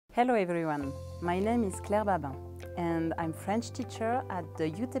Hello everyone, my name is Babin and I'm French teacher at the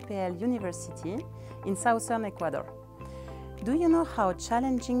UTPL University in southern Ecuador. Do you know how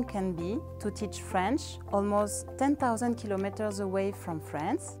challenging it can be to teach French almost 10,000 kilometers away from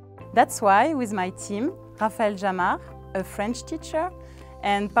France? That's why with my team, Raphael Jamard, a French teacher,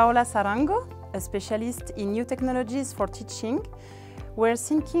 and Paola Sarango, a specialist in new technologies for teaching, we're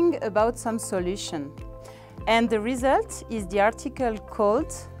thinking about some solution. And the result is the article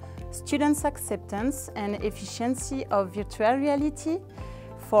called Students' Acceptance and Efficiency of Virtual Reality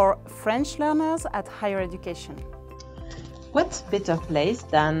for French Learners at Higher Education. What better place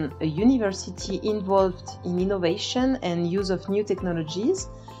than a university involved in innovation and use of new technologies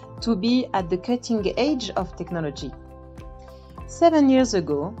to be at the cutting edge of technology? 7 years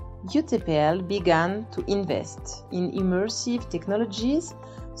ago, UTPL began to invest in immersive technologies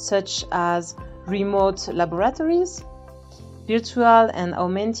such as remote laboratories, virtual and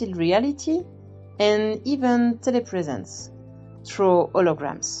augmented reality, and even telepresence through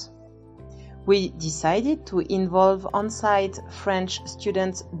holograms. We decided to involve on-site French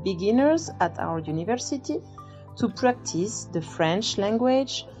student beginners at our university to practice the French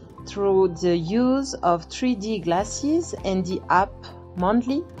language through the use of 3D glasses and the app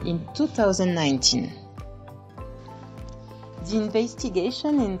Monthly in 2019. The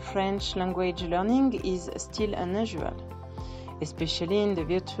investigation in French language learning is still unusual, especially in the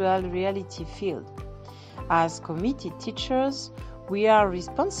virtual reality field. As committed teachers, we are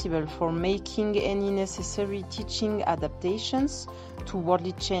responsible for making any necessary teaching adaptations to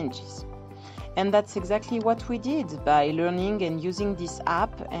worldly changes. And that's exactly what we did by learning and using this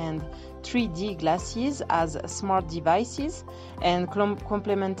app and 3D glasses as smart devices and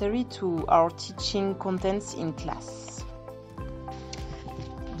complementary to our teaching contents in class.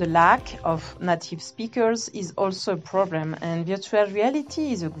 The lack of native speakers is also a problem, and virtual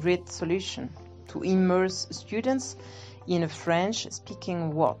reality is a great solution to immerse students in a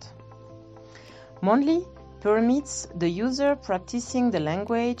French-speaking world. Monthly permits the user practicing the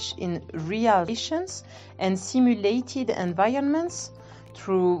language in real situations and simulated environments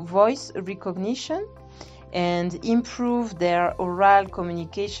through voice recognition and improve their oral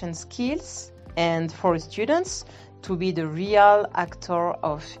communication skills, and for students to be the real actor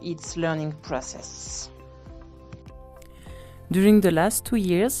of its learning process. During the last 2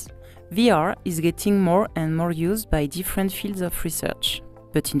 years, VR is getting more and more used by different fields of research.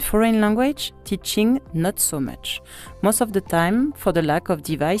 But in foreign language teaching, not so much, most of the time for the lack of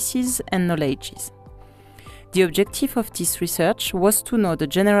devices and knowledges. The objective of this research was to know the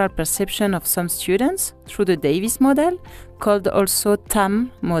general perception of some students through the Davis model, called also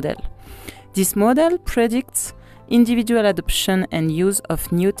TEEM model. This model predicts individual adoption and use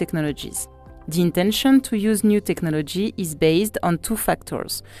of new technologies. The intention to use new technology is based on 2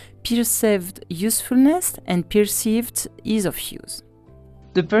 factors: perceived usefulness and perceived ease of use.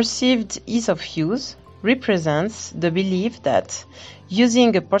 The perceived ease of use represents the belief that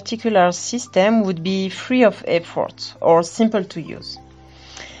using a particular system would be free of effort or simple to use.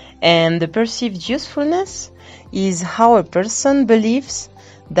 And the perceived usefulness is how a person believes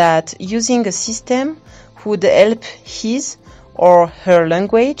that using a system would help his or her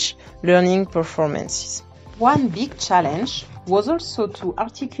language learning performances. One big challenge was also to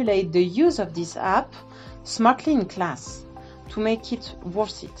articulate the use of this app smartly in class, to make it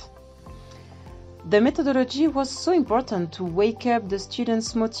worth it. The methodology was so important to wake up the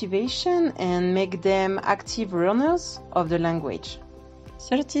students' motivation and make them active learners of the language.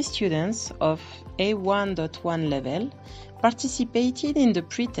 30 students of A1.1 level participated in the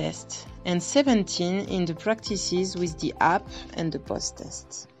pre-test and 17 in the practices with the app and the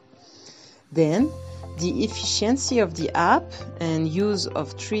post-test. Then, the efficiency of the app and use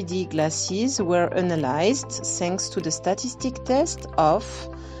of 3D glasses were analyzed thanks to the statistic test of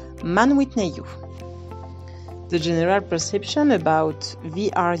Man Whitney U. The general perception about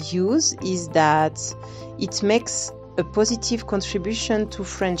VR use is that it makes a positive contribution to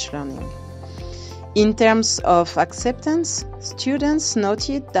French learning. In terms of acceptance, students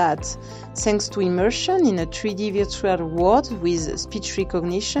noted that thanks to immersion in a 3D virtual world with speech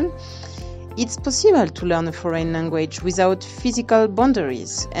recognition, it's possible to learn a foreign language without physical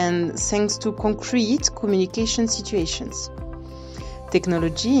boundaries and thanks to concrete communication situations.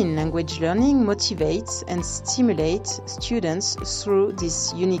 Technology in language learning motivates and stimulates students through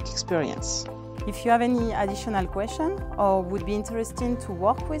this unique experience. If you have any additional question or would be interested to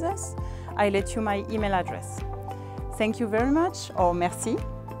work with us, I let you my email address. Thank you very much, or merci.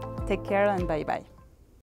 Take care and bye-bye.